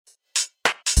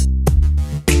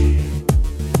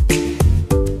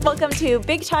to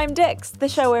Big Time Dicks, the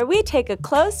show where we take a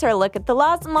closer look at the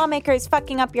laws and lawmakers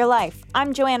fucking up your life.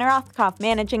 I'm Joanna Rothkopf,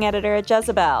 managing editor at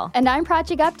Jezebel. And I'm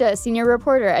Prachi Gupta, senior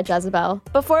reporter at Jezebel.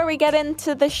 Before we get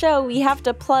into the show, we have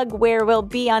to plug where we'll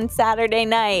be on Saturday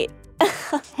night.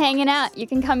 Hanging out. You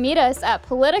can come meet us at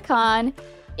Politicon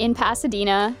in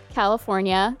Pasadena,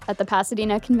 California, at the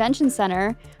Pasadena Convention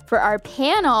Center for our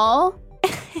panel.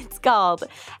 It's called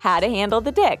How to Handle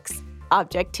the Dicks,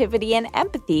 Objectivity and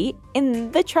Empathy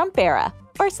in the Trump Era,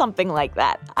 or something like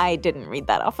that. I didn't read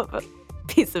that off of a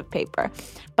piece of paper,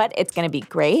 but it's going to be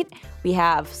great. We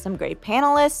have some great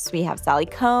panelists. We have Sally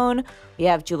Kohn. We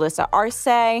have Julissa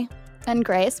Arce. And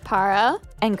Grace Parra.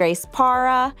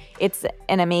 It's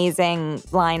an amazing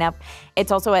lineup.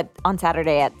 It's also on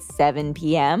Saturday at 7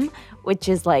 p.m., which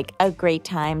is like a great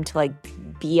time to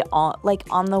be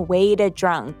on the way to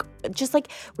drunk. Just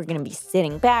we're going to be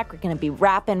sitting back, we're going to be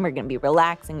rapping, we're going to be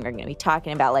relaxing, we're going to be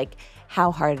talking about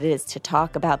how hard it is to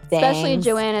talk about things. Especially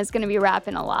Joanna's going to be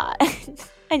rapping a lot.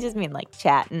 I just mean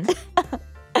chatting.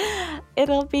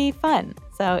 It'll be fun.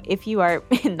 So if you are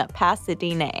in the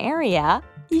Pasadena area,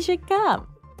 you should come.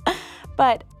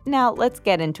 But now let's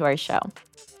get into our show.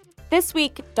 This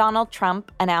week, Donald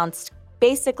Trump announced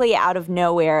basically out of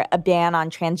nowhere a ban on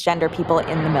transgender people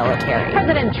in the military.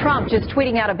 President Trump just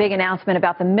tweeting out a big announcement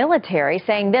about the military,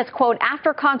 saying this, quote,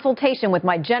 after consultation with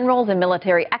my generals and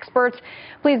military experts,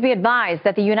 please be advised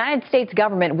that the United States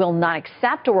government will not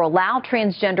accept or allow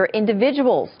transgender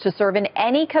individuals to serve in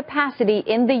any capacity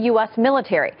in the U.S.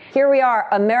 military. Here we are,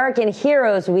 American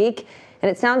Heroes Week, and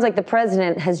it sounds like the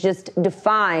president has just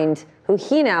defined who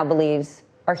he now believes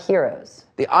are heroes.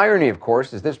 The irony, of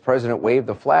course, is this president waved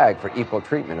the flag for equal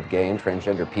treatment of gay and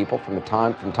transgender people from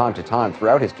time to time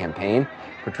throughout his campaign,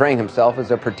 portraying himself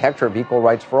as a protector of equal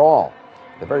rights for all.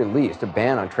 At the very least, a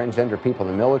ban on transgender people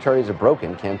in the military is a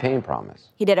broken campaign promise.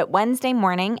 He did it Wednesday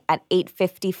morning at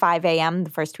 8:55 a.m.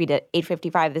 The first tweet at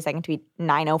 8:55, the second tweet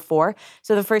 9:04.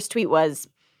 So the first tweet was,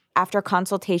 after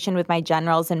consultation with my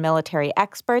generals and military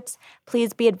experts,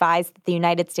 please be advised that the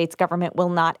United States government will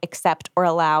not accept or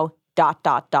allow ...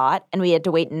 And we had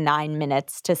to wait 9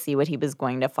 minutes to see what he was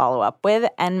going to follow up with.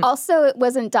 And also, it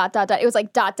wasn't ... It was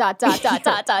like ...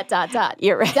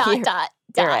 You're right.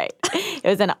 You're right. It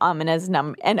was an ominous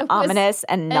ominous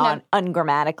and not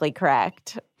ungrammatically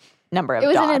correct number of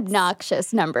dots. It was an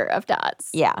obnoxious number of dots.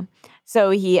 Yeah. So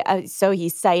he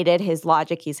cited his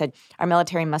logic. He said, our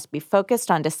military must be focused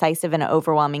on decisive and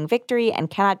overwhelming victory and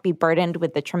cannot be burdened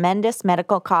with the tremendous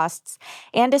medical costs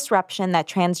and disruption that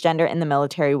transgender in the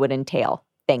military would entail.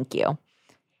 Thank you.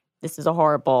 This is a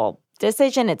horrible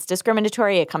decision. It's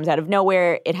discriminatory. It comes out of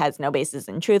nowhere. It has no basis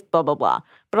in truth, blah, blah, blah.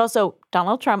 But also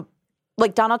Donald Trump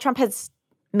has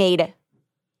made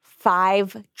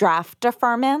 5 draft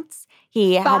deferments.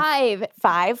 He had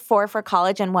 5, 4 for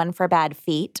college and 1 for bad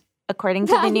feet, according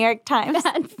to the New York Times.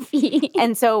 Bad feet.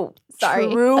 And so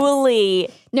truly...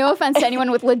 No offense to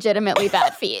anyone with legitimately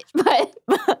bad feet, but...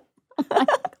 Oh my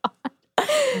God.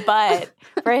 But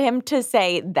for him to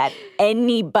say that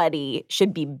anybody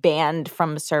should be banned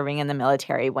from serving in the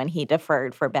military when he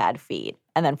deferred for bad feet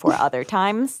and then 4 other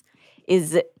times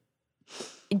is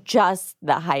just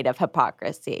the height of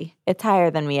hypocrisy. It's higher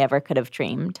than we ever could have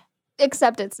dreamed.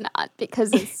 Except it's not,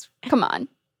 because it's... Come on.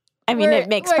 I mean, it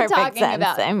makes perfect sense.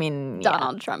 About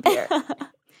Donald Trump here.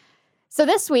 So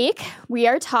this week, we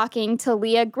are talking to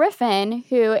Leah Griffin,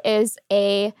 who is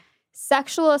a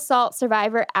sexual assault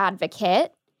survivor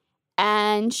advocate,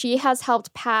 and she has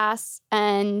helped pass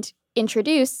and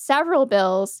introduce several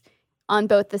bills on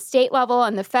both the state level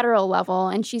and the federal level,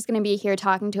 and she's going to be here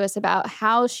talking to us about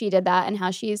how she did that and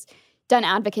how she's done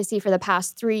advocacy for the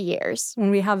past 3 years.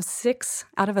 When we have 6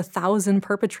 out of 1,000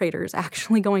 perpetrators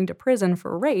actually going to prison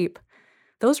for rape,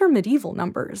 those are medieval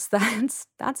numbers.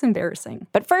 That's embarrassing.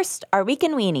 But first, our Week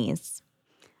in Weenies.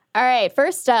 All right,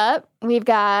 first up, we've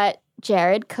got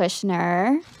Jared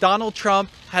Kushner. Donald Trump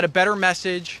had a better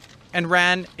message and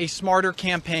ran a smarter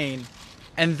campaign,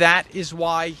 and that is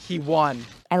why he won.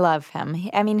 I love him.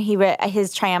 I mean,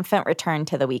 his triumphant return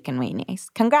to the Week in Weenies.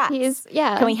 Congrats.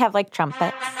 Can we have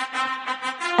trumpets?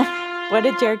 What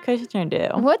did Jared Kushner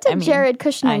do? What did Jared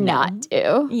Kushner not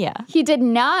do? Yeah. He did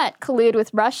not collude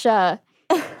with Russia,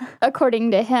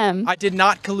 according to him. I did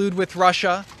not collude with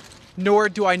Russia, nor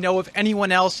do I know of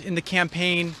anyone else in the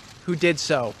campaign who did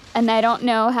so. And I don't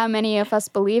know how many of us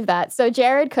believe that. So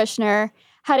Jared Kushner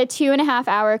had a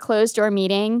 2.5-hour closed-door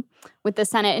meeting with the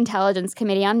Senate Intelligence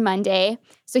Committee on Monday.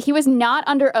 So he was not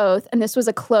under oath, and this was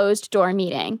a closed-door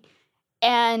meeting.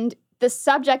 And the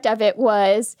subject of it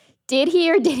was, did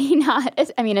he or did he not,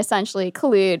 essentially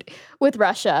collude with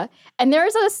Russia? And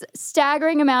there's a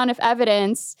staggering amount of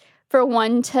evidence for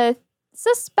one to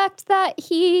suspect that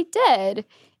he did,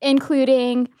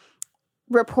 including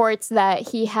reports that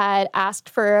he had asked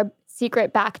for a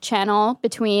secret back channel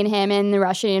between him and the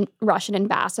Russian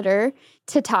ambassador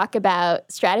to talk about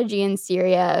strategy in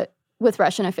Syria with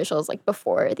Russian officials like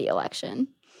before the election.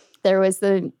 There was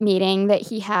the meeting that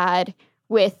he had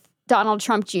with Donald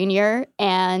Trump Jr.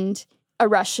 and a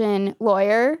Russian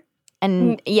lawyer.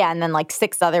 And and then like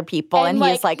 6 other people. And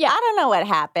he's like, I don't know what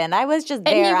happened. I was just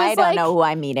there. I don't know who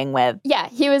I'm meeting with. Yeah,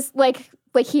 he was like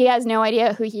he has no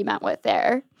idea who he met with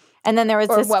there. And then there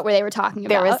was what were they were talking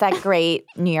about. There was that great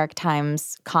New York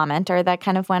Times commenter that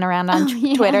kind of went around on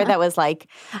Twitter that was like,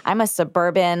 I'm a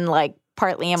suburban, like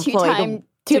partly employed,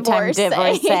 two-time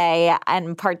divorcee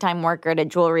and part-time worker at a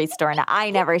jewelry store. And I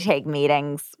never take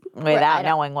meetings without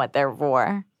knowing what they're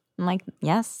for. I'm like,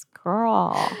 yes,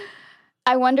 girl.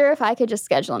 I wonder if I could just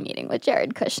schedule a meeting with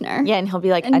Jared Kushner. Yeah, and he'll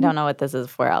be like, I don't know what this is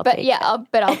for. I'll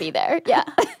be there. Yeah.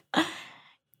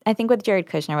 I think with Jared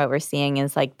Kushner, what we're seeing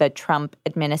is like the Trump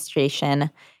administration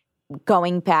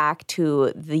going back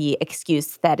to the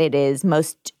excuse that it is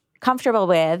most comfortable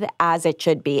with, as it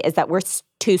should be, is that we're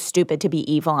too stupid to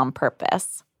be evil on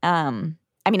purpose. I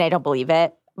mean, I don't believe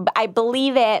it. I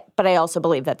believe it, but I also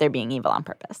believe that they're being evil on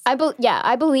purpose. I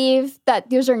believe that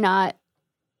those are not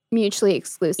mutually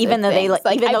exclusive. Even though things.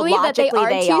 even though logically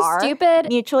they are stupid.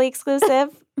 Mutually exclusive.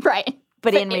 Right.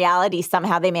 But in reality,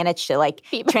 somehow they manage to like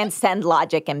transcend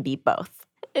logic and be both.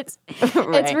 It's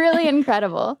really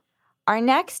incredible. Our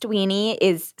next weenie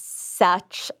is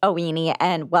such a weenie,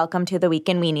 and welcome to the Week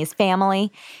in Weenies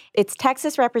family. It's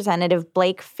Texas Representative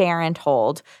Blake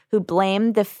Farenthold, who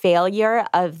blamed the failure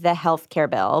of the healthcare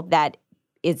bill that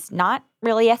is not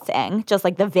really a thing, just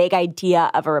like the vague idea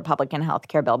of a Republican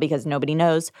healthcare bill because nobody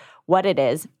knows what it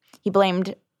is. He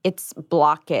blamed its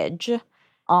blockage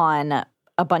on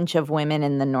a bunch of women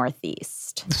in the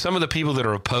Northeast. Some of the people that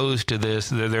are opposed to this,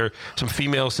 there are some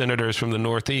female senators from the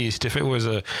Northeast. If it was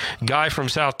a guy from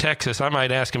South Texas, I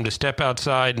might ask him to step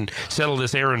outside and settle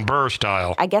this Aaron Burr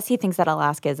style. I guess he thinks that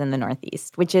Alaska is in the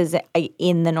Northeast, which is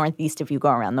in the Northeast if you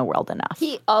go around the world enough.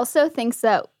 He also thinks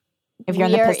that if you're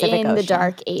in the Pacific Ocean. The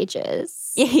dark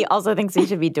ages. Yeah, he also thinks we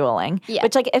should be dueling. Yeah.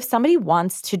 Which, like, if somebody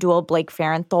wants to duel Blake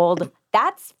Farenthold,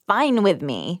 that's fine with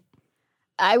me.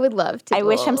 I would love to. I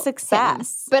wish him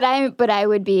success. But I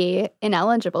would be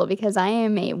ineligible because I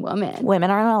am a woman. Women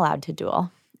aren't allowed to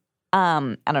duel.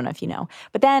 I don't know if you know.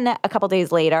 But then a couple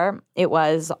days later, it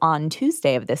was on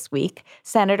Tuesday of this week,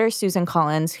 Senator Susan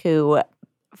Collins, who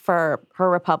for her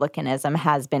Republicanism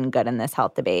has been good in this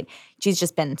health debate. She's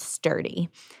just been sturdy.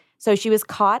 So she was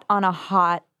caught on a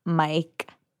hot mic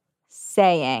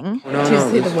saying... Did you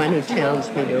see the one who challenged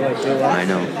me to a duel? I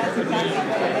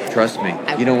know. Trust me.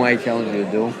 You know why I challenged you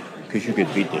to duel? Because you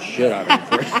could beat the shit out of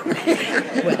him first.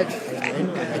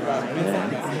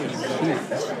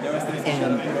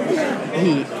 And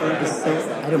he is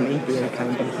so, I don't mean to be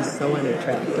unkind, but he's so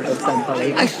unattractive. It's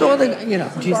unbelievable. I saw the, you know.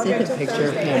 Did you see the picture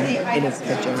of him in his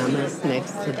pajamas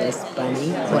next to this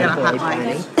bunny, Playboy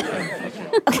bunny?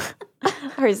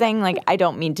 Her saying, like, I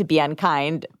don't mean to be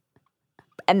unkind,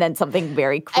 and then something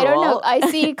very cruel. I don't know. I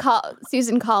see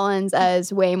Susan Collins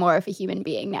as way more of a human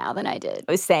being now than I did.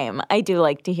 Same. I do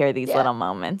like to hear these little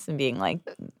moments and being like,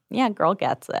 yeah, girl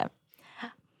gets it.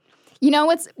 You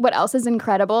know what else is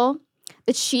incredible?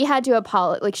 That she had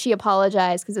to she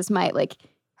apologized because this might like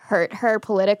hurt her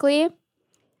politically.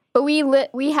 But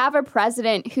we have a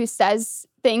president who says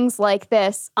things like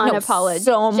this unapologetically.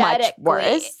 So much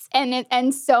worse.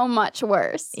 And so much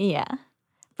worse. Yeah.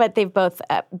 But they've both,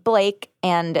 Blake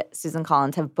and Susan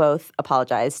Collins have both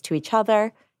apologized to each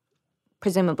other.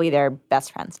 Presumably they're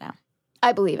best friends now.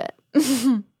 I believe it.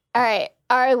 All right.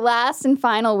 Our last and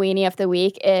final weenie of the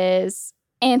week is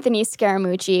Anthony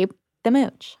Scaramucci. The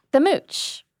Mooch. The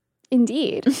Mooch.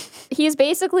 Indeed. He's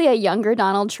basically a younger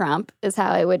Donald Trump, is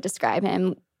how I would describe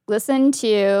him. Listen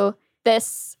to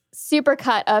this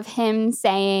supercut of him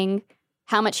saying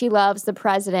how much he loves the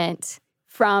president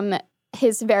from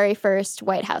his very first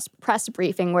White House press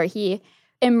briefing where he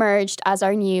emerged as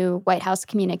our new White House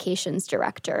communications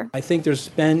director. I think there's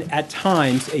been at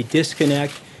times a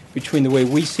disconnect between the way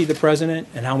we see the president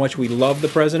and how much we love the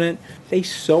president. They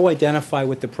so identify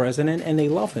with the president and they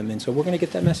love him. And so we're going to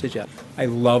get that message out. I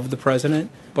love the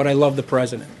president, but I love the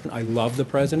president. I love the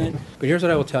president. But here's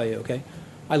what I will tell you, okay?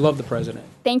 I love the president.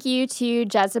 Thank you to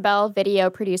Jezebel video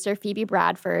producer Phoebe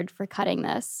Bradford for cutting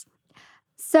this.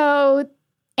 So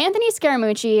Anthony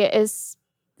Scaramucci is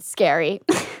scary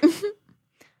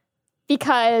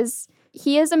because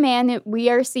he is a man that we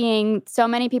are seeing so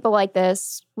many people like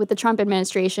this with the Trump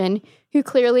administration who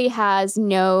clearly has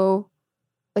no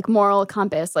like moral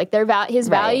compass. Like his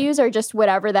values are just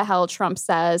whatever the hell Trump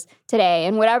says today.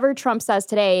 And whatever Trump says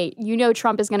today,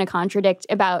 Trump is going to contradict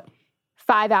about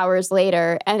 5 hours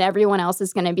later, and everyone else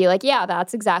is going to be like, yeah,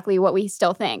 that's exactly what we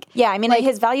still think. Yeah, I mean,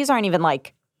 his values aren't even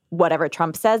like whatever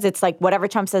Trump says. It's like whatever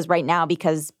Trump says right now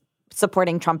because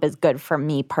supporting Trump is good for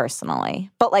me personally.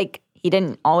 But like, he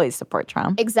didn't always support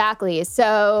Trump. Exactly.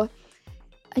 So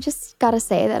I just got to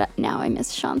say that now I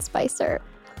miss Sean Spicer.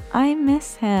 I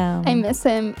miss him. I miss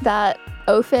him. That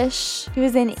oafish. He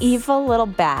was an evil little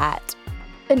bat.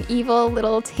 An evil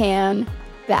little tan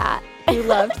bat who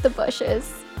loved the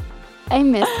bushes. I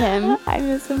miss him. I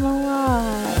miss him a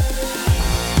lot.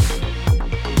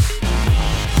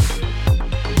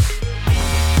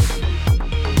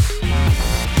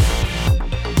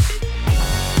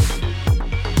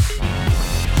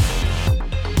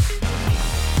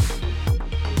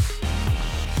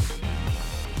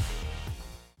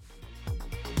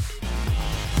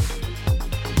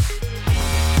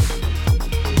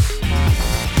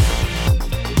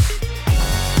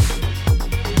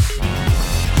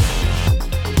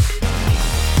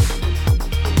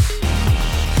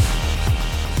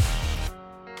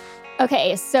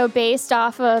 Okay, so based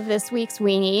off of this week's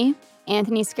weenie,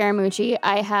 Anthony Scaramucci,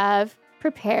 I have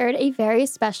prepared a very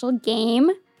special game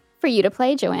for you to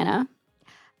play, Joanna.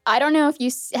 I don't know if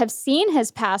you have seen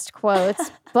his past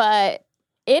quotes, but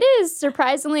it is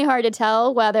surprisingly hard to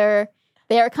tell whether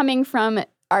they are coming from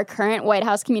our current White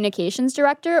House communications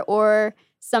director or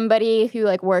somebody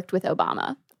who worked with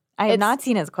Obama. I have not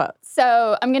seen his quotes.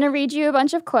 So I'm going to read you a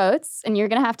bunch of quotes, and you're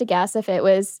going to have to guess if it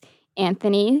was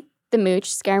Anthony the Mooch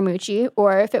Scaramucci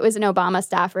or if it was an Obama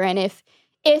staffer. And if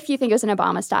you think it was an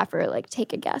Obama staffer,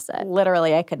 take a guess at.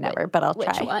 Literally, I could never, but I'll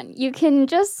try. Which one? You can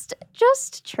just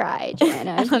try,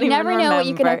 Joanna. You never know what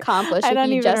you can accomplish if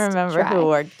you just try. I don't even remember who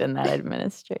worked in that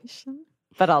administration,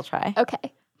 but I'll try.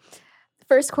 Okay.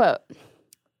 First quote.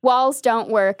 Walls don't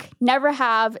work. Never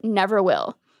have, never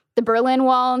will. The Berlin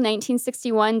Wall,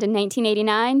 1961 to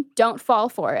 1989. Don't fall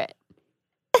for it.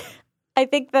 I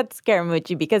think that's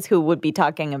Scaramucci because who would be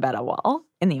talking about a wall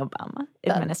in the Obama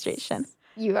administration?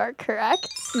 You are correct.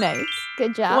 Nice.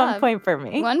 Good job. 1 point for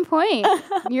me. 1 point.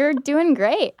 You're doing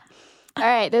great. All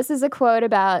right. This is a quote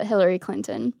about Hillary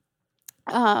Clinton.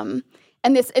 And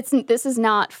this is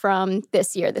not from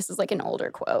this year. This is an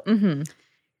older quote. Mm-hmm.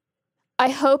 I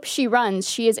hope she runs.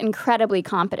 She is incredibly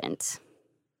competent.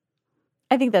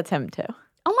 I think that's him too.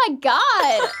 Oh my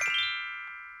God.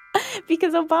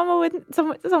 Because Obama wouldn't,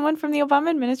 someone from the Obama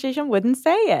administration wouldn't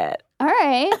say it. All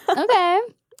right. Okay.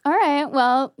 All right.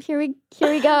 Well, here we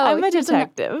go. I'm a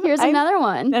detective. Here's another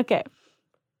one. Okay.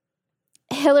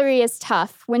 Hillary is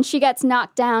tough. When she gets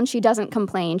knocked down, she doesn't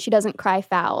complain. She doesn't cry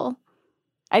foul.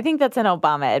 I think that's an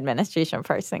Obama administration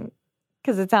person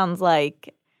because it sounds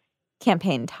like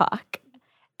campaign talk.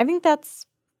 I think that's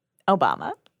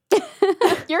Obama.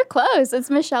 You're close. It's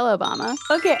Michelle Obama.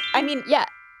 Okay. I mean, yeah.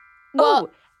 Well,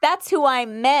 that's who I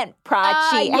meant,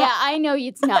 Prachi. Yeah, I know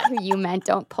it's not who you meant.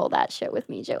 Don't pull that shit with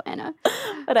me, Joanna.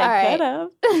 But I could have.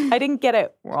 I didn't get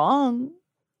it wrong.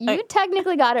 You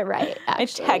technically got it right,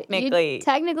 actually. You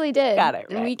technically did. Got it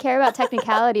right. And we care about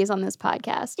technicalities on this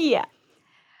podcast. Yeah.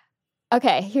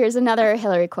 Okay, here's another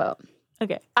Hillary quote.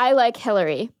 Okay. I like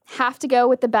Hillary. Have to go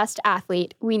with the best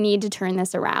athlete. We need to turn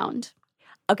this around.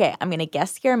 Okay, I'm going to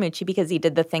guess Scaramucci because he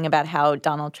did the thing about how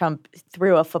Donald Trump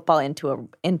threw a football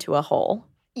into a hole.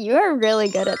 You're really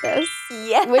good at this.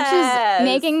 Yes. Which is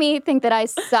making me think that I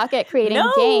suck at creating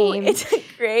games. It's a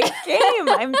great game.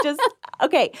 I'm just,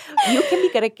 okay, you can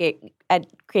be good at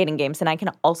creating games and I can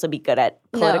also be good at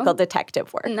political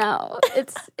detective work. No,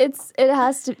 it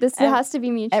has to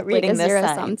be mutual. At reading this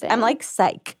signs. something. I'm like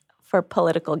psych for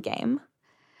political game.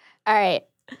 All right.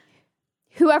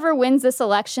 Whoever wins this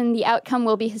election, the outcome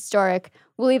will be historic.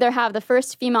 We'll either have the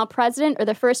first female president or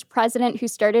the first president who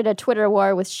started a Twitter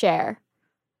war with Cher.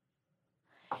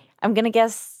 I'm going to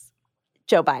guess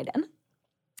Joe Biden.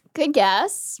 Good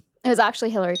guess. It was actually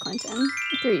Hillary Clinton.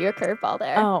 Threw you a curveball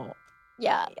there. Oh.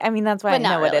 Yeah. I mean, that's why I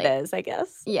know what it is, I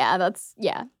guess. Yeah,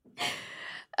 yeah.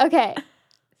 Okay.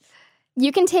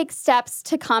 You can take steps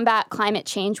to combat climate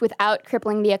change without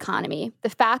crippling the economy. The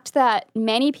fact that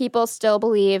many people still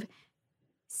believe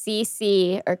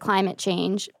CC or climate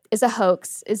change is a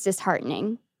hoax is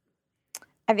disheartening.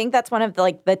 I think that's one of the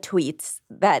tweets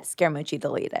that Scaramucci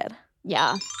deleted.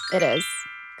 Yeah, it is.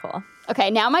 Cool.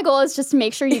 Okay, now my goal is just to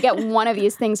make sure you get one of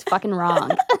these things fucking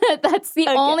wrong. That's the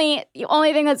only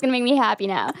thing that's gonna make me happy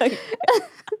now. Okay.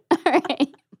 All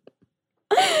right.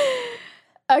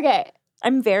 Okay.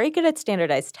 I'm very good at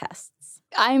standardized tests.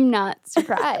 I'm not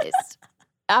surprised.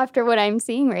 after what I'm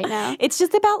seeing right now. It's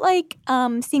just about like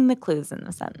seeing the clues in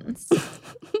the sentence.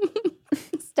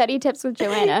 Study tips with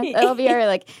Joanna. That'll be our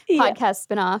like podcast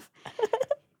spinoff.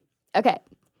 Okay.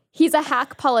 He's a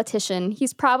hack politician.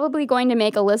 He's probably going to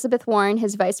make Elizabeth Warren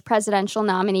his vice presidential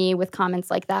nominee with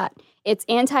comments like that. It's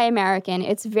anti-American.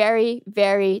 It's very,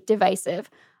 very divisive.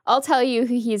 I'll tell you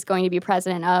who he's going to be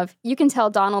president of. You can tell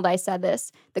Donald I said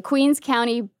this. The Queens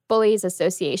County Bullies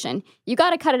Association. You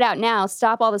got to cut it out now.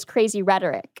 Stop all this crazy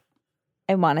rhetoric.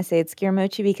 I want to say it's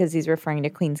Scaramucci because he's referring to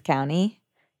Queens County.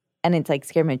 And it's like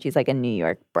Scaramucci's like a New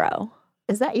York bro.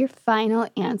 Is that your final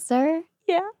answer?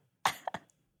 Yeah.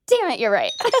 Damn it, you're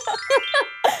right.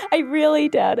 I really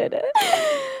doubted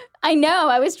it. I know.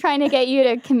 I was trying to get you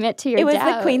to commit to your doubt. It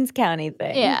was the Queens County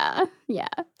thing. Yeah.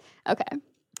 Okay.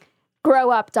 Grow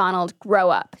up, Donald. Grow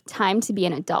up. Time to be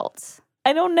an adult.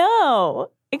 I don't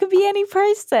know. It could be any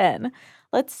person.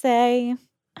 Let's say,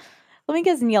 let me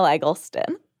guess Neil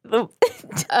Eggleston. Who?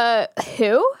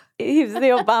 He was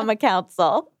the Obama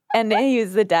counsel, and he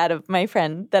was the dad of my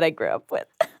friend that I grew up with.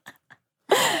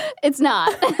 It's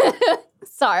not.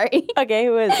 Sorry. Okay,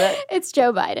 who is it? It's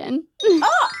Joe Biden.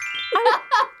 Oh!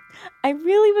 I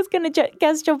really was going to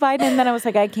guess Joe Biden, and then I was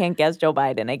like, I can't guess Joe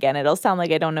Biden again. It'll sound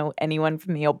like I don't know anyone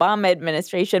from the Obama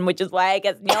administration, which is why I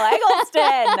guess Neil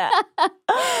Eggleston.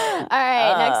 All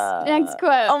right, next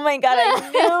quote. Oh my God, I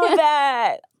knew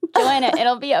that. Joanna,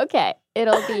 it'll be okay.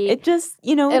 It just,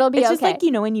 it'll be it's okay. just like,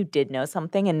 when you did know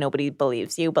something and nobody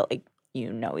believes you, but like,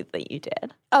 you know that you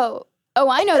did. Oh,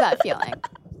 I know that feeling.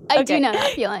 I do know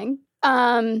that feeling.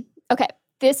 Okay,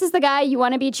 this is the guy you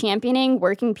want to be championing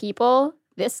working people.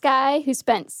 This guy who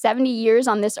spent 70 years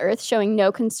on this earth showing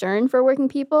no concern for working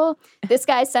people. This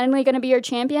guy's suddenly going to be your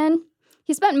champion.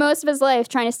 He spent most of his life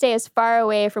trying to stay as far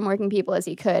away from working people as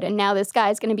he could, and now this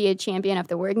guy's going to be a champion of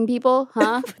the working people,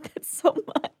 huh? That's so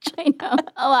much. I know.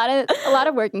 A lot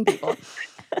of working people.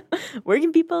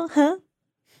 Working people, huh?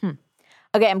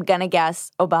 Okay, I'm going to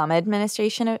guess Obama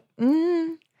administration.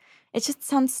 It just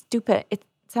sounds stupid. It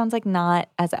sounds like not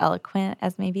as eloquent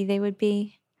as maybe they would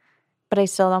be. But I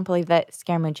still don't believe that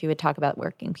Scaramucci would talk about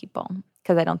working people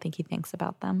because I don't think he thinks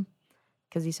about them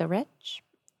because he's so rich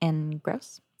and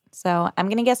gross. So I'm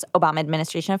going to guess Obama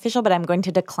administration official, but I'm going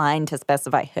to decline to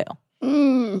specify who.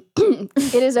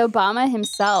 It is Obama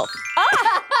himself.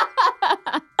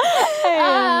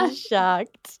 I'm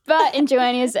shocked. But in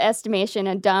Joanna's estimation,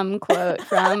 a dumb quote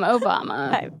from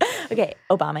Obama. Okay,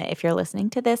 Obama, if you're listening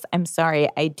to this, I'm sorry.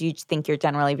 I do think you're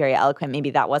generally very eloquent. Maybe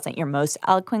that wasn't your most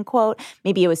eloquent quote.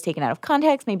 Maybe it was taken out of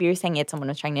context. Maybe you're saying it, someone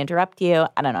was trying to interrupt you.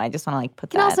 I don't know. I just want to put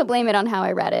that. You can also blame it on how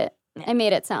I read it. I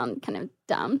made it sound kind of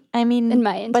dumb. I mean, in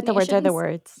my intonations. But the words are the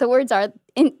words. The words are,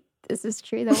 this is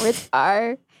true. The words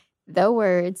are the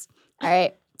words. All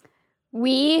right.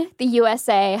 We, the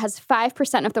USA, has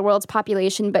 5% of the world's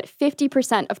population, but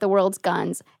 50% of the world's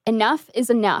guns. Enough is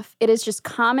enough. It is just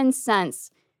common sense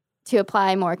to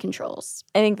apply more controls.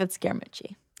 I think that's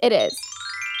Scaramucci. It is.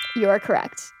 You're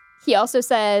correct. He also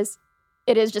says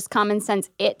it is just common sense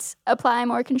apply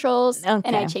more controls. Okay.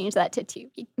 And I changed that to two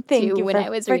Thank you when I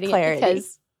was reading clarity. it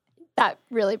because that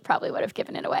really probably would have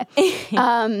given it away. Okay,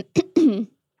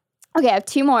 I have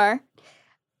two more.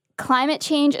 Climate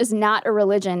change is not a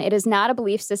religion. It is not a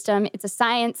belief system. It's a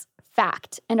science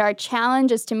fact. And our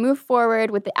challenge is to move forward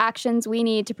with the actions we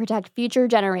need to protect future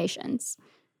generations.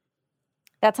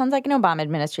 That sounds like an Obama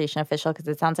administration official because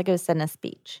it sounds like it was said in a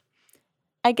speech.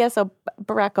 I guess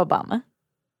Barack Obama.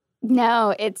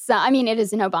 No, it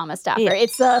is an Obama staffer. Yeah.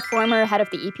 It's the former head of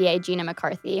the EPA, Gina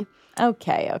McCarthy.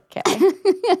 Okay.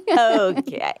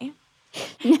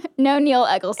 No Neil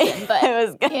Eggleston, but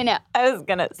I was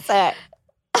gonna say.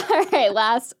 All right,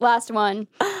 last one.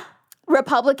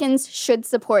 Republicans should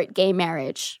support gay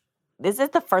marriage. This is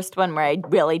the first one where I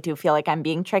really do feel like I'm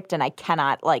being tricked and I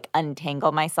cannot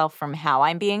untangle myself from how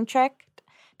I'm being tricked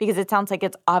because it sounds like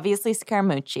it's obviously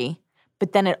Scaramucci,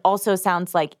 but then it also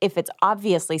sounds like if it's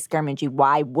obviously Scaramucci,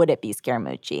 why would it be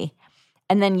Scaramucci?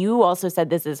 And then you also said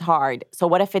this is hard. So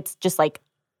what if it's just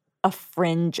a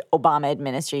fringe Obama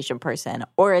administration person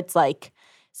or it's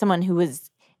someone who was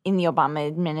in the Obama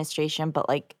administration, but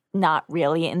not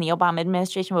really in the Obama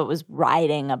administration, but was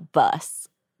riding a bus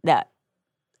that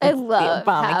I love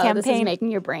the Obama how campaign. This is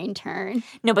making your brain turn.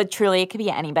 No, but truly, it could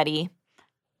be anybody.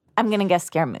 I'm going to guess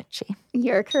Scaramucci.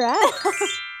 You're correct.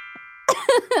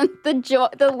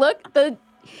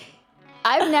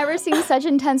 I've never seen such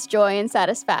intense joy and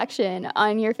satisfaction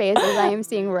on your face as I am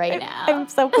seeing right now. I'm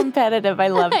so competitive. I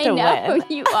love to win. I know,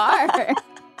 you are.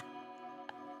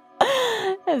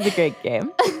 That was a great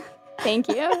game. Thank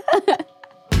you.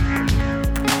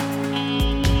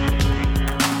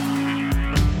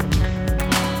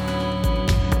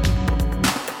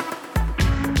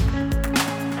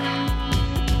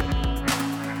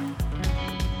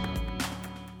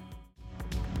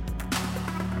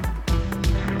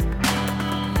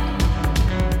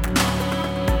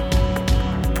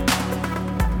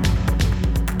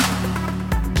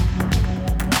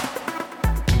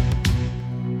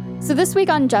 So this week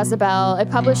on Jezebel, I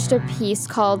published a piece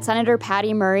called Senator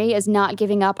Patty Murray is Not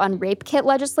Giving Up on Rape Kit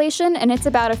Legislation, and it's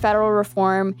about a federal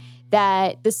reform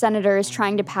that the senator is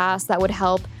trying to pass that would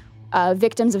help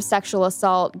victims of sexual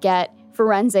assault get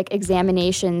forensic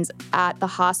examinations at the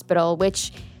hospital,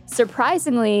 which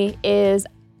surprisingly is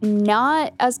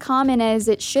not as common as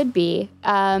it should be.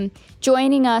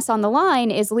 Joining us on the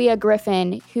line is Leah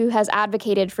Griffin, who has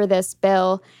advocated for this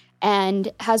bill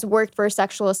and has worked for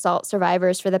sexual assault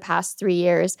survivors for the past 3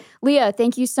 years. Leah,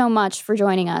 thank you so much for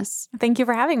joining us. Thank you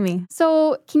for having me.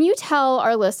 So can you tell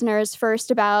our listeners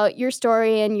first about your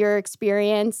story and your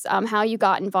experience, how you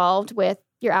got involved with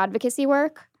your advocacy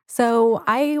work? So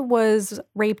I was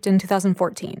raped in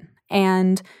 2014.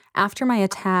 And after my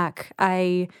attack,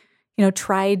 I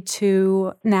tried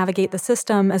to navigate the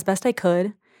system as best I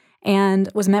could and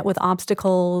was met with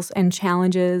obstacles and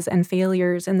challenges and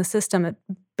failures in the system at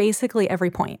basically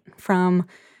every point, from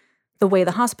the way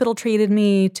the hospital treated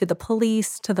me to the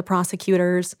police to the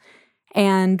prosecutors,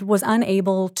 and was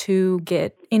unable to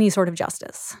get any sort of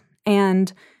justice.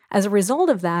 And as a result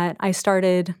of that, I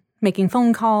started making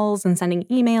phone calls and sending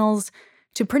emails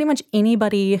to pretty much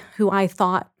anybody who I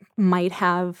thought might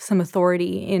have some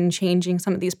authority in changing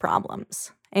some of these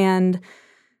problems. And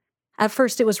at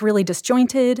first, it was really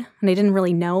disjointed, and I didn't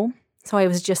really know. So I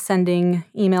was just sending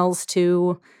emails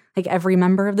to every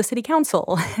member of the city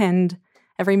council and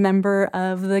every member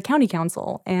of the county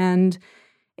council. And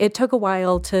it took a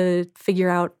while to figure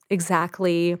out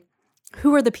exactly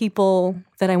who are the people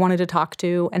that I wanted to talk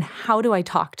to and how do I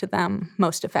talk to them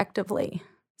most effectively.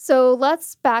 So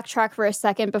let's backtrack for a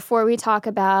second before we talk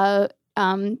about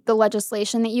the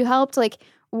legislation that you helped.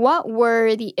 What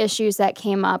were the issues that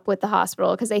came up with the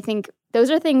hospital? Because I think those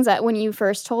are things that when you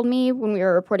first told me when we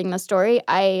were reporting the story,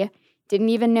 I didn't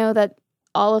even know that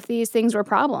all of these things were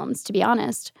problems, to be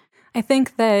honest. I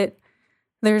think that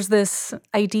there's this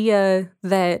idea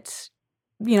that,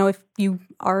 if you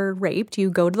are raped, you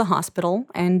go to the hospital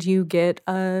and you get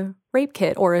a rape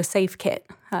kit or a safe kit,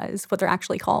 is what they're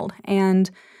actually called. And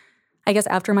I guess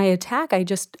after my attack,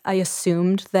 I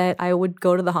assumed that I would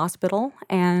go to the hospital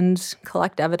and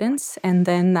collect evidence, and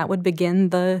then that would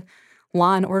begin the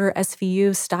Law and Order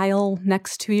SVU style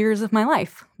next 2 years of my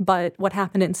life. But what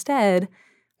happened instead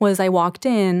was I walked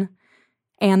in,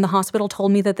 and the hospital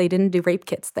told me that they didn't do rape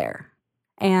kits there.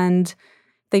 And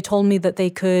they told me that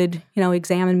they could,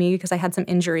 examine me because I had some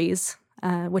injuries,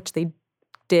 which they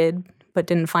did, but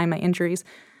didn't find my injuries.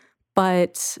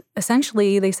 But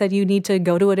essentially, they said, you need to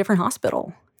go to a different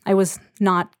hospital. I was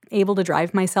not able to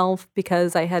drive myself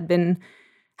because I had been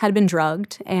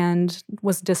drugged and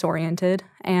was disoriented.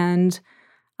 And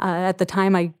at the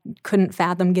time, I couldn't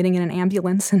fathom getting in an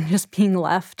ambulance and just being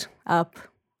left up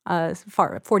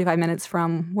 45 minutes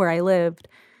from where I lived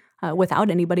without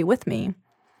anybody with me.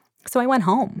 So I went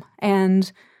home, and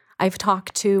I've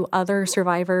talked to other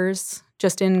survivors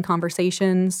just in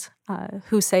conversations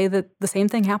who say that the same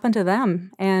thing happened to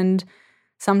them. And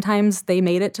sometimes they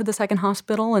made it to the second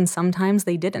hospital and sometimes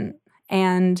they didn't.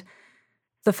 And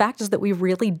the fact is that we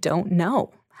really don't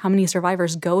know how many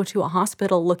survivors go to a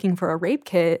hospital looking for a rape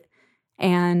kit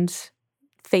and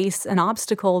face an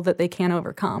obstacle that they can't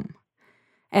overcome.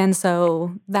 And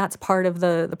so that's part of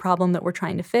the problem that we're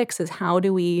trying to fix, is how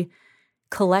do we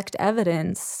collect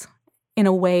evidence in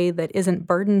a way that isn't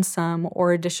burdensome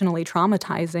or additionally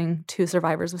traumatizing to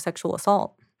survivors of sexual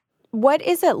assault. What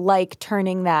is it like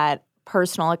turning that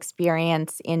personal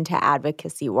experience into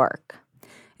advocacy work?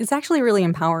 It's actually really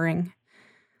empowering.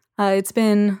 It's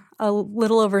been a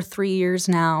little over 3 years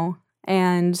now,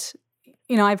 and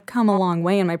I've come a long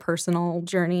way in my personal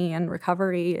journey and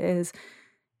recovery. Is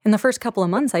in the first couple of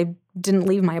months, I didn't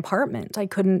leave my apartment. I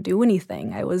couldn't do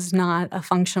anything. I was not a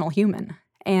functional human.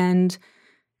 And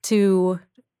to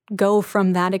go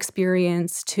from that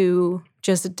experience to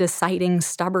just deciding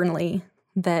stubbornly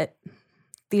that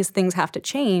these things have to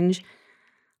change,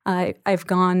 I've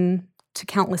gone to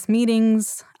countless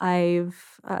meetings.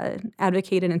 I've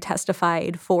advocated and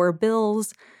testified for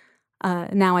bills.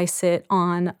 Now I sit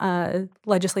on a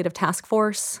legislative task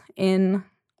force in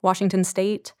Washington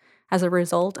State as a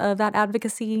result of that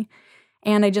advocacy.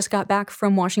 And I just got back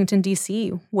from Washington, D.C.,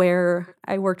 where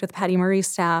I worked with Patty Murray's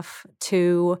staff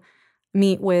to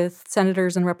meet with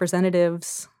senators and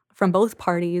representatives from both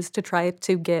parties to try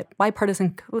to get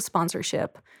bipartisan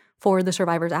co-sponsorship for the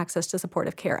Survivors Access to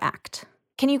Supportive Care Act.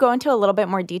 Can you go into a little bit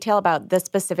more detail about the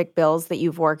specific bills that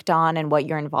you've worked on and what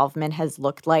your involvement has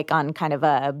looked like on kind of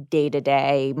a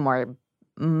day-to-day, more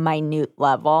minute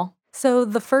level? So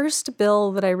the first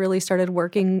bill that I really started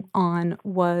working on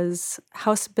was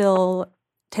House Bill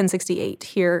 1068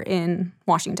 here in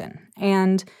Washington.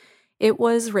 And It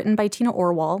was written by Tina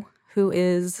Orwall, who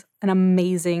is an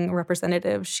amazing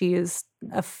representative. She is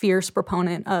a fierce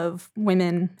proponent of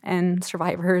women and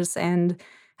survivors and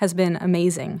has been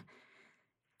amazing.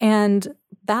 And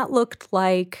that looked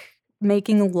like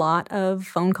making a lot of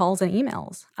phone calls and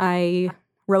emails. I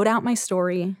wrote out my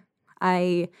story.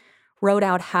 I wrote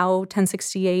out how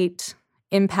 1068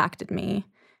 impacted me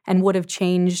and would have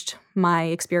changed my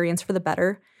experience for the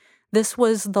better. This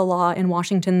was the law in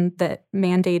Washington that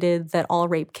mandated that all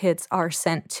rape kits are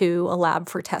sent to a lab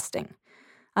for testing.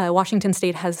 Washington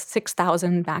State has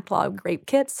 6,000 backlog rape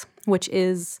kits, which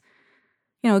is,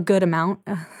 a good amount.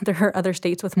 There are other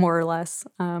states with more or less,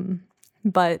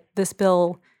 but this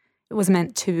bill was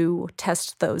meant to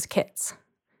test those kits.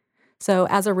 So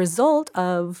as a result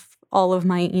of all of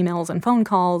my emails and phone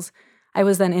calls, I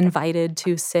was then invited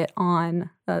to sit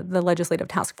on the legislative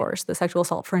task force, the Sexual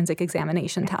Assault Forensic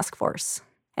Examination Task Force.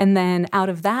 And then out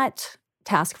of that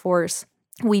task force,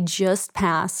 we just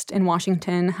passed in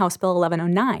Washington House Bill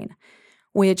 1109,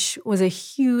 which was a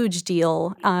huge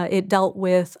deal. It dealt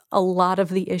with a lot of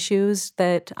the issues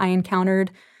that I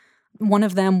encountered. One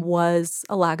of them was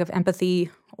a lack of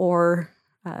empathy or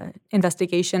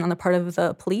investigation on the part of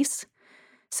the police.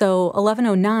 So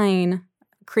 1109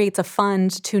 creates a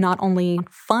fund to not only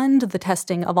fund the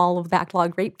testing of all of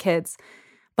backlog rape kits,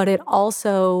 but it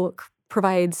also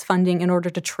provides funding in order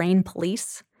to train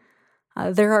police.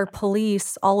 There are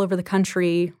police all over the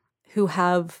country who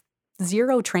have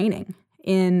zero training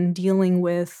in dealing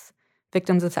with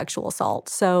victims of sexual assault.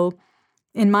 So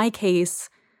in my case,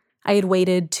 I had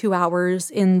waited 2 hours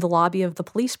in the lobby of the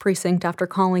police precinct after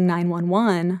calling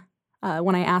 911.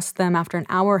 When I asked them after an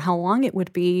hour how long it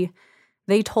would be,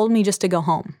 they told me just to go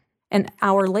home. An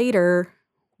hour later,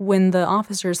 when the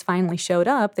officers finally showed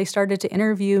up, they started to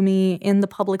interview me in the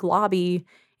public lobby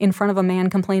in front of a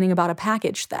man complaining about a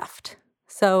package theft.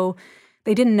 So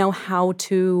they didn't know how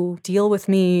to deal with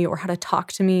me or how to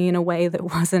talk to me in a way that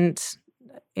wasn't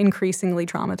increasingly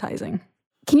traumatizing.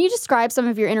 Can you describe some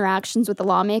of your interactions with the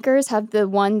lawmakers? Have the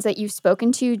ones that you've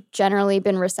spoken to generally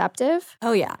been receptive?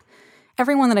 Oh, yeah.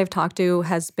 Everyone that I've talked to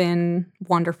has been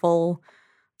wonderful.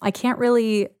 I can't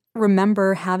really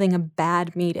remember having a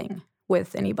bad meeting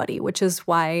with anybody, which is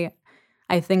why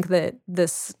I think that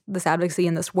this advocacy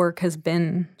and this work has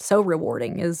been so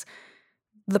rewarding. Is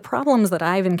the problems that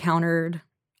I've encountered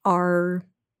are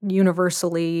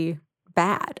universally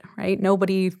bad, right?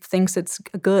 Nobody thinks it's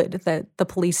good that the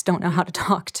police don't know how to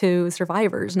talk to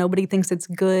survivors. Nobody thinks it's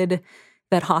good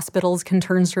that hospitals can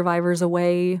turn survivors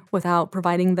away without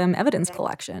providing them evidence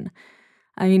collection.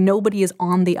 I mean, nobody is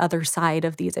on the other side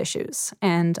of these issues.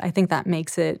 And I think that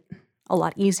makes it a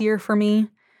lot easier for me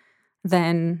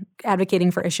than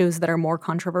advocating for issues that are more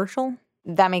controversial.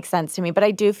 That makes sense to me. But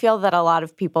I do feel that a lot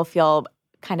of people feel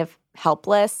kind of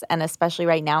helpless. And especially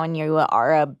right now, and you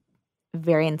are a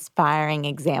very inspiring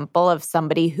example of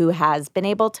somebody who has been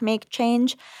able to make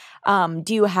change.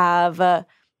 Do you have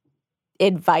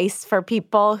advice for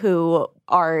people who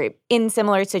are in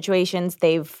similar situations?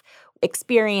 They've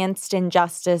experienced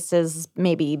injustices,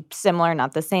 maybe similar,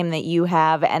 not the same that you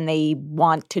have, and they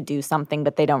want to do something,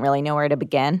 but they don't really know where to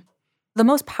begin? The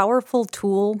most powerful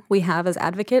tool we have as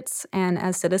advocates and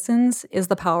as citizens is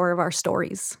the power of our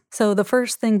stories. So the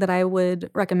first thing that I would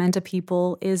recommend to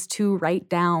people is to write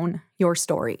down your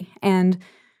story. And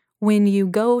when you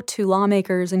go to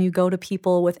lawmakers and you go to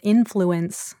people with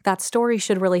influence, that story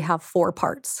should really have 4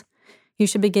 parts. You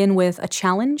should begin with a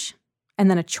challenge,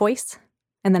 and then a choice,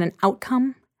 and then an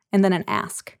outcome, and then an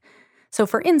ask. So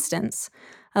for instance,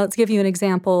 let's give you an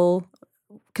example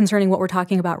concerning what we're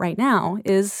talking about right now.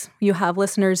 Is you have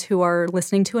listeners who are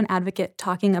listening to an advocate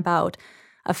talking about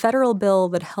a federal bill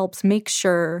that helps make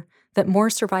sure that more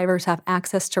survivors have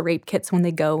access to rape kits when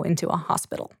they go into a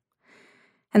hospital.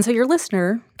 And so your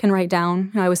listener can write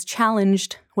down, I was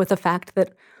challenged with the fact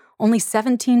that only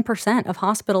 17% of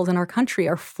hospitals in our country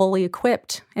are fully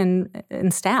equipped and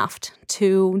staffed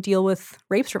to deal with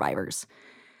rape survivors.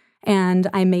 And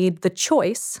I made the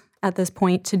choice at this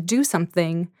point to do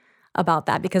something about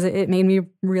that because it made me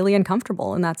really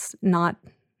uncomfortable, and that's not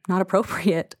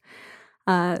appropriate.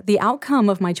 The outcome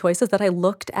of my choice is that I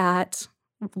looked at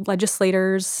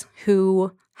legislators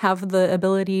who have the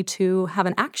ability to have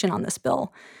an action on this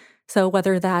bill. So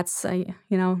whether that's, I'm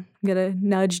going to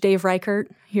nudge Dave Reichert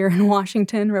here in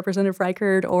Washington, Representative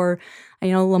Reichert, or,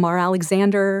 Lamar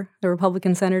Alexander, the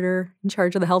Republican senator in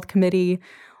charge of the Health Committee,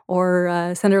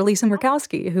 or Senator Lisa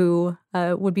Murkowski, who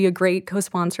would be a great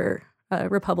co-sponsor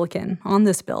Republican on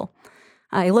this bill.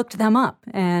 I looked them up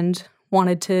and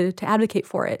wanted to advocate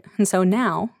for it. And so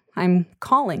now I'm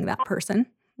calling that person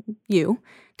you,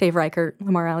 Dave Reichert,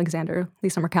 Lamar Alexander,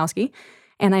 Lisa Murkowski,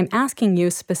 and I'm asking you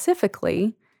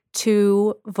specifically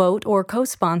to vote or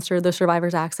co-sponsor the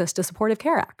Survivors Access to Supportive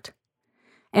Care Act.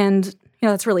 And,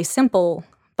 it's really simple,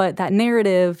 but that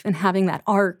narrative and having that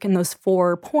arc and those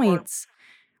 4 points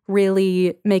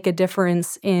really make a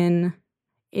difference in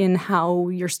how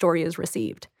your story is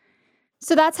received.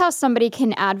 So that's how somebody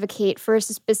can advocate for a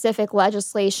specific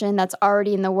legislation that's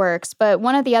already in the works. But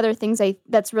one of the other things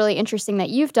that's really interesting that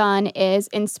you've done is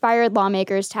inspired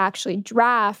lawmakers to actually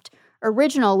draft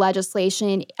original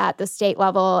legislation at the state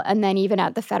level and then even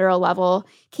at the federal level.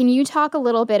 Can you talk a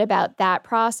little bit about that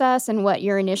process and what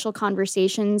your initial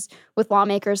conversations with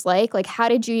lawmakers like? Like, how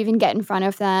did you even get in front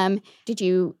of them? Did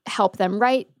you help them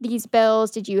write these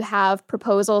bills? Did you have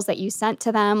proposals that you sent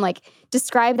to them? Like,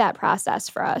 describe that process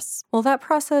for us. Well, that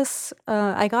process,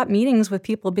 I got meetings with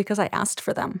people because I asked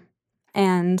for them.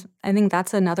 And I think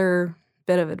that's another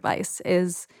bit of advice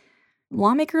is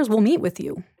lawmakers will meet with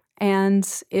you. And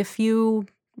if you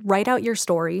write out your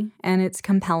story and it's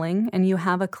compelling and you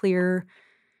have a clear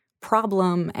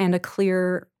problem and a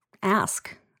clear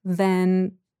ask,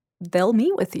 then they'll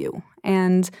meet with you.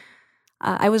 And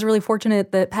I was really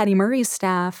fortunate that Patty Murray's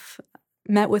staff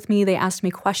met with me. They asked me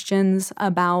questions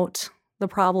about the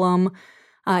problem.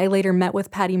 I later met with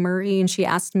Patty Murray, and she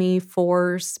asked me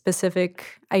for specific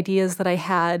ideas that I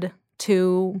had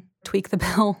to tweak the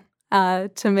bill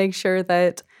to make sure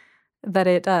that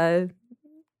it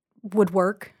would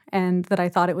work and that I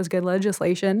thought it was good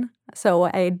legislation. So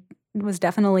I was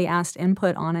definitely asked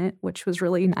input on it, which was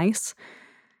really nice.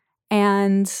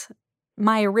 And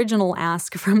my original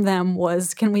ask from them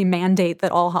was, can we mandate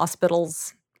that all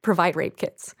hospitals provide rape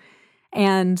kits?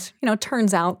 And,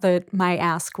 turns out that my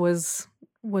ask was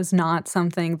not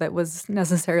something that was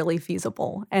necessarily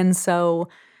feasible. And so,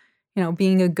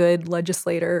 being a good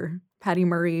legislator, Patty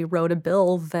Murray wrote a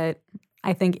bill that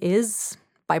I think is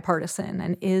bipartisan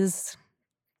and is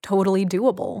totally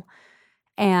doable.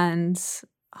 And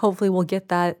hopefully we'll get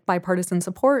that bipartisan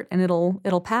support and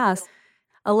it'll pass.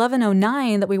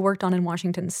 1109 that we worked on in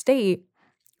Washington State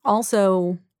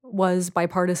also was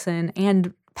bipartisan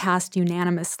and passed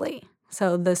unanimously.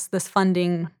 So this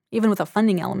funding, even with a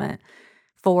funding element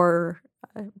for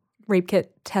rape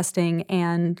kit testing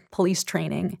and police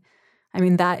training, I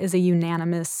mean, that is a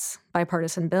unanimous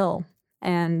bipartisan bill.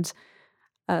 And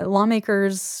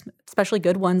lawmakers, especially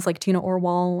good ones like Tina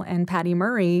Orwell and Patty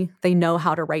Murray, they know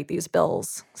how to write these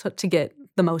bills so to get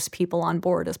the most people on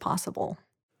board as possible.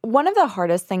 One of the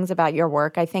hardest things about your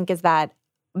work, I think, is that,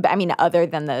 other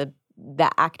than the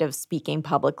act of speaking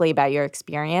publicly about your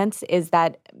experience, is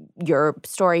that your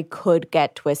story could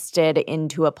get twisted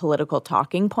into a political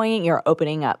talking point. You're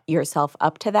opening up yourself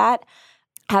up to that.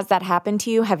 Has that happened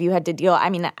to you? Have you had to deal?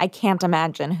 I can't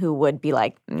imagine who would be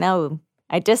like, no,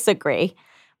 I disagree.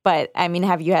 But,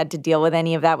 have you had to deal with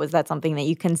any of that? Was that something that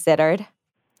you considered?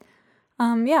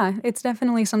 Yeah, it's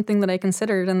definitely something that I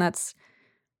considered. And that's,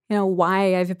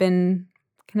 why I've been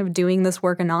kind of doing this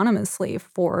work anonymously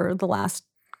for the last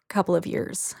couple of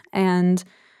years. And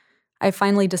I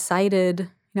finally decided,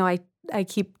 I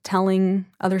keep telling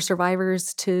other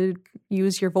survivors to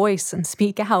use your voice and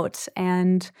speak out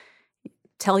and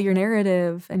tell your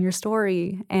narrative and your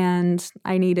story. And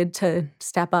I needed to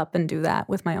step up and do that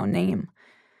with my own name.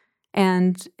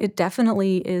 And it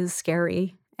definitely is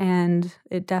scary, and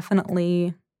it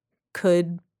definitely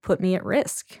could put me at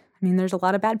risk. There's a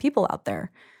lot of bad people out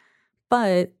there.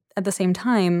 But at the same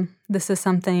time, this is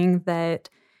something that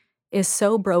is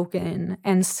so broken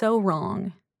and so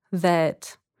wrong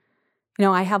that,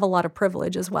 I have a lot of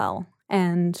privilege as well.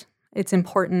 And it's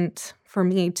important for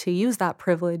me to use that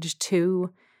privilege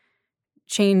to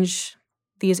change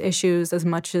these issues as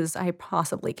much as I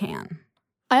possibly can.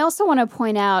 I also want to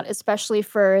point out, especially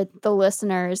for the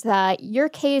listeners, that your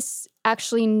case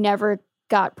actually never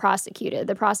got prosecuted.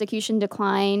 The prosecution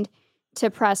declined to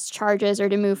press charges or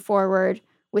to move forward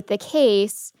with the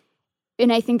case.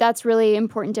 And I think that's really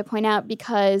important to point out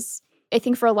because I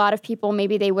think for a lot of people,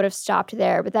 maybe they would have stopped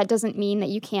there, but that doesn't mean that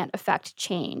you can't affect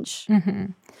change. Mm-hmm.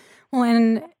 Well,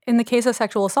 and in the case of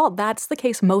sexual assault, that's the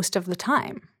case most of the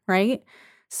time, right?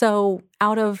 So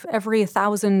out of every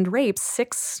 1,000 rapes,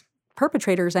 6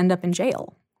 perpetrators end up in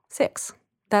jail. 6.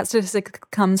 That statistic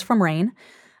comes from RAINN.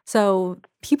 So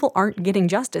people aren't getting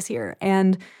justice here.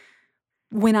 And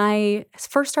when I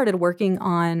first started working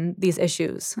on these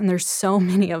issues, and there's so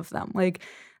many of them, like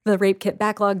the rape kit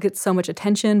backlog gets so much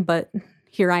attention, but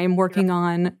here I am working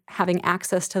on having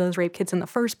access to those rape kits in the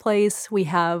first place. We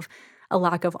have a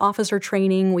lack of officer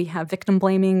training. We have victim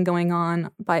blaming going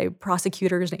on by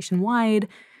prosecutors nationwide.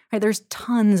 Right? There's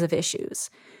tons of issues.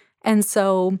 And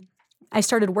so I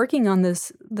started working on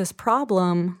this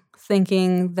problem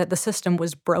thinking that the system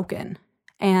was broken.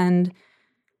 And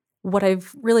what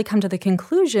I've really come to the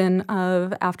conclusion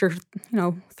of after,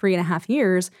 3.5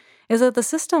 years is that the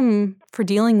system for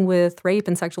dealing with rape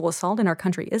and sexual assault in our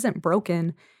country isn't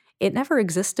broken. It never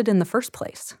existed in the first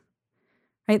place,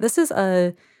 right? This is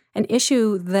an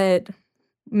issue that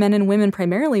men and women,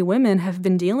 primarily women, have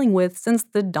been dealing with since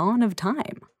the dawn of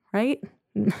time, right?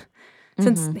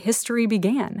 Since history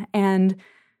began. And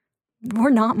we're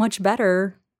not much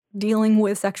better dealing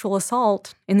with sexual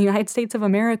assault in the United States of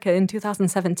America in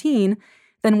 2017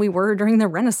 than we were during the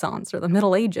Renaissance or the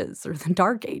Middle Ages or the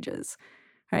Dark Ages,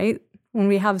 right? When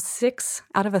we have 6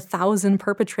 out of 1,000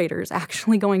 perpetrators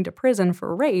actually going to prison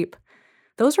for rape,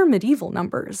 those are medieval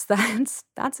numbers.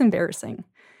 That's embarrassing.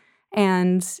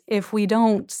 And if we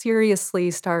don't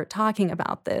seriously start talking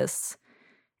about this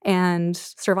and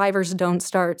survivors don't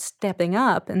start stepping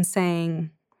up and saying,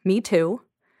 me too,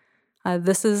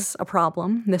 this is a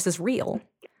problem, this is real,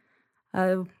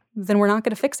 then we're not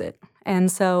going to fix it.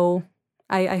 And so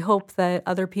I hope that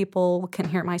other people can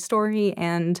hear my story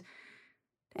and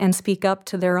speak up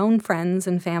to their own friends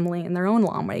and family and their own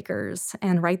lawmakers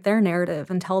and write their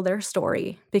narrative and tell their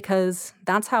story, because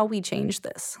that's how we change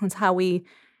this. That's how we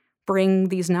bring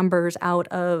these numbers out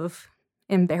of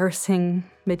embarrassing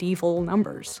medieval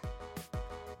numbers.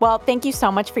 Well, thank you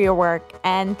so much for your work,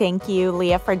 and thank you,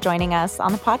 Leah, for joining us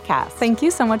on the podcast. Thank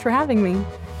you so much for having me.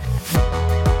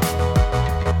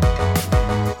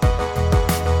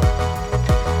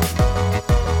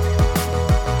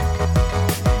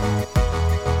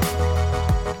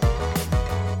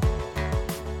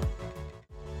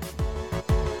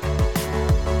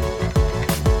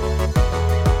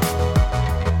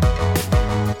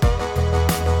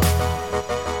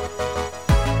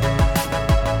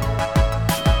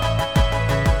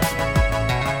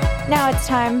 Now it's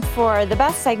time for the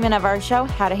best segment of our show,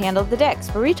 How to Handle the Dicks,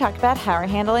 where we talk about how we're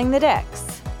handling the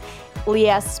dicks.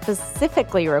 Leah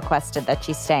specifically requested that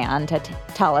she stay on to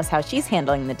tell us how she's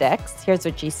handling the dicks. Here's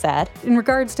what she said. In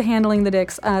regards to handling the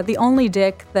dicks, the only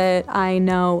dick that I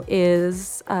know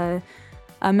is a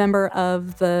member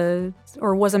of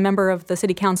was a member of the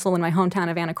city council in my hometown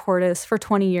of Anacortes for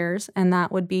 20 years, and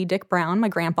that would be Dick Brown, my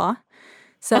grandpa.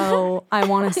 So I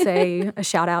want to say a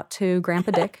shout out to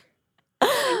Grandpa Dick.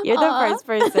 You're the first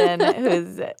person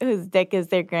whose dick is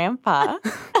their grandpa.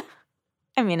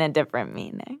 I mean, a different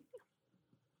meaning.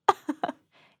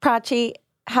 Prachi,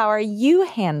 how are you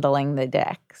handling the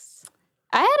dicks?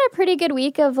 I had a pretty good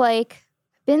week of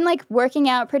been working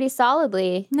out pretty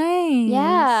solidly. Nice.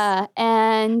 Yeah.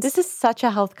 And this is such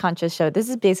a health conscious show. This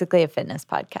is basically a fitness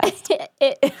podcast.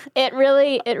 it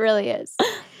really is.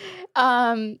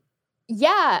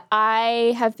 Yeah,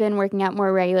 I have been working out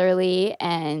more regularly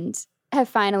and have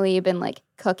finally been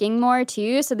cooking more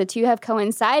too. So the two have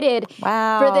coincided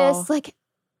for this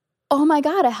oh my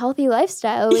God, a healthy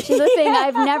lifestyle, which is a thing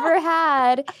I've never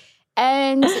had.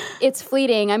 And it's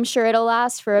fleeting. I'm sure it'll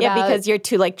last for about... Yeah, because your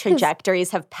two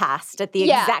trajectories have passed at the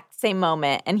exact same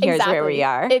moment. And here's where we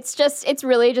are. It's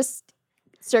really just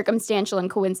circumstantial and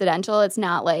coincidental. It's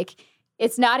not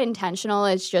it's not intentional.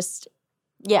 It's just...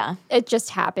 Yeah. It just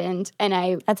happened.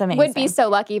 And That's amazing. would be so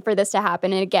lucky for this to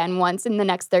happen again once in the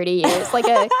next 30 years.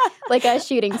 Like a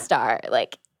shooting star.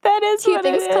 That is two what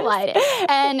things it is. colliding.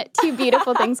 And two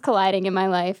beautiful things colliding in my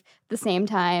life at the same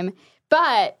time.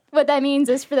 But what that means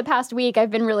is for the past week,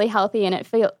 I've been really healthy and it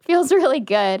feels really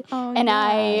good. Oh, and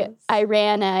yes. I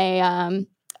ran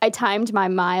I timed my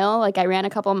mile. I ran a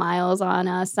couple miles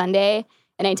on Sunday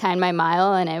and I timed my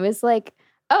mile and I was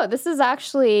oh, this is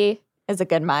actually... Is a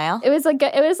good mile. It was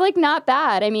not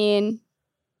bad. I mean,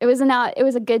 it was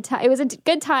a good time. It was a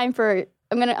good time for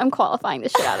I'm qualifying the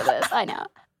shit out of this. I know.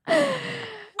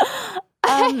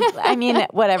 I mean,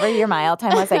 whatever your mile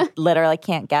time was, I literally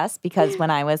can't guess because when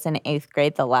I was in 8th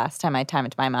grade, the last time I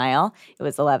timed my mile, it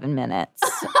was 11 minutes.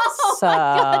 Oh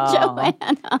my God,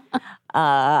 Joanna.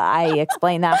 I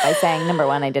explained that by saying, number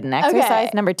one, I didn't exercise.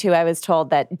 Okay. Number two, I was told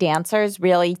that dancers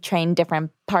really train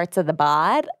different parts of the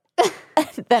bod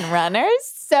than runners.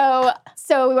 So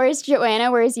whereas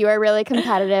Joanna, whereas you are really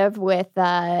competitive with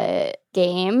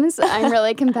games, I'm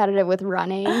really competitive with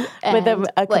running. With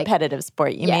a competitive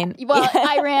sport, you mean? Well, yeah.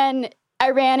 I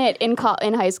ran it in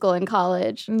high school and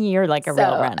college. You're a real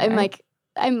runner.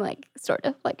 I'm sort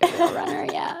of like a real runner,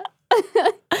 yeah.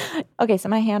 Okay, so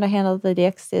my how to handle the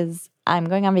dicks is I'm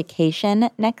going on vacation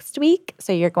next week,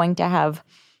 so you're going to have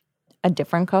a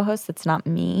different co-host that's not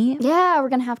me. Yeah, we're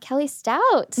going to have Kelly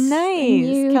Stout. Nice.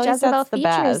 New Kelly Jezebel Stout's the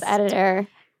Features best. editor.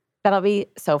 That'll be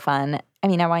so fun. I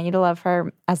mean, I want you to love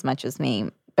her as much as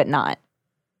me, but not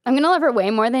I'm going to love her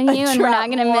way more than you, and we're not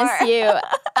going to miss you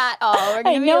at all. We're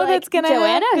going to be like, that's gonna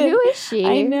Joanna, happen. who is she?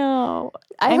 I know.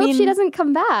 I hope she doesn't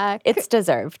come back. It's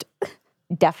deserved.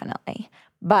 Definitely.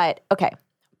 But okay,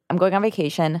 I'm going on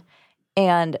vacation.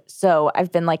 And so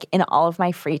I've been like in all of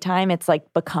my free time, it's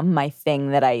like become my thing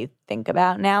that I think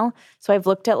about now. So I've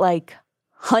looked at like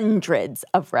hundreds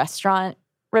of restaurant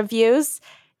reviews.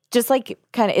 Just like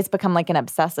kind of, it's become like an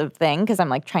obsessive thing because I'm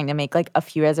like trying to make like a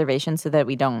few reservations so that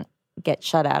we don't get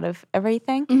shut out of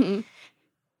everything. Mm-hmm.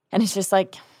 And it's just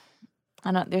like,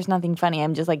 there's nothing funny.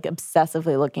 I'm just like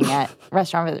obsessively looking at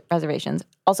restaurant reservations.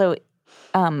 Also,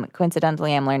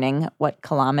 coincidentally, I'm learning what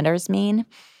kilometers mean.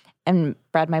 And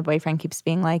Brad, my boyfriend, keeps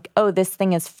being like, oh, this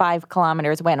thing is 5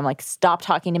 kilometers away. And I'm like, stop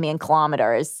talking to me in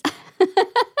kilometers.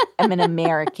 I'm an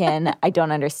American. I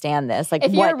don't understand this. Like,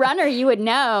 if you're a runner, you would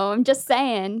know. I'm just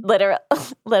saying. Literally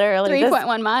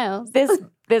 3.1 miles.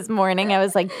 This morning, I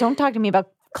was like, don't talk to me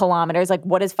about kilometers. Like,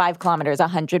 what is 5 kilometers?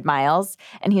 100 miles?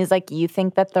 And he's like, you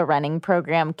think that the running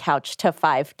program couched to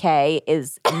 5K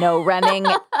is no running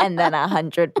and then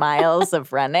 100 miles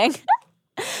of running?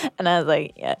 And I was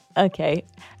like, yeah, okay.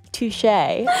 Touche.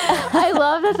 I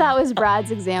love that was Brad's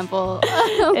example.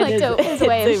 Like his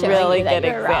way of showing really you that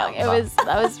good you're wrong.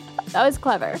 That was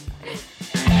clever.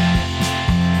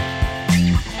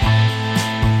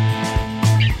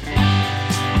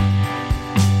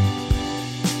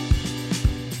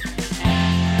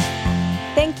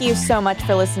 Thank you so much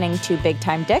for listening to Big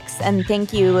Time Dicks, and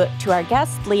thank you to our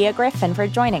guest, Leah Griffin, for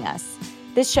joining us.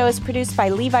 This show is produced by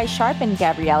Levi Sharp and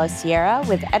Gabriella Sierra,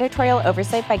 with editorial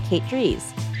oversight by Kate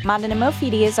Dries. Madana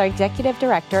Mofidi is our executive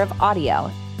director of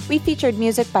audio. We featured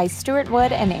music by Stuart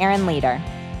Wood and Aaron Leader.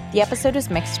 The episode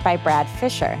was mixed by Brad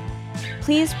Fisher.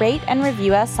 Please rate and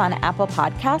review us on Apple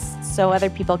Podcasts so other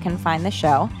people can find the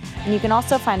show. And you can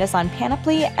also find us on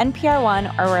Panoply, NPR One,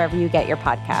 or wherever you get your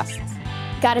podcasts.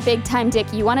 Got a big time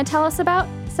dick you want to tell us about?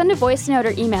 Send a voice note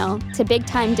or email to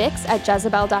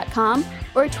bigtimedicks@jezebel.com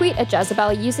or tweet at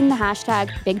Jezebel using the hashtag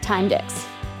BigTimeDicks.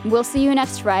 We'll see you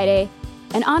next Friday.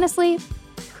 And honestly,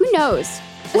 who knows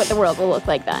what the world will look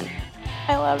like then?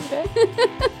 I loved it.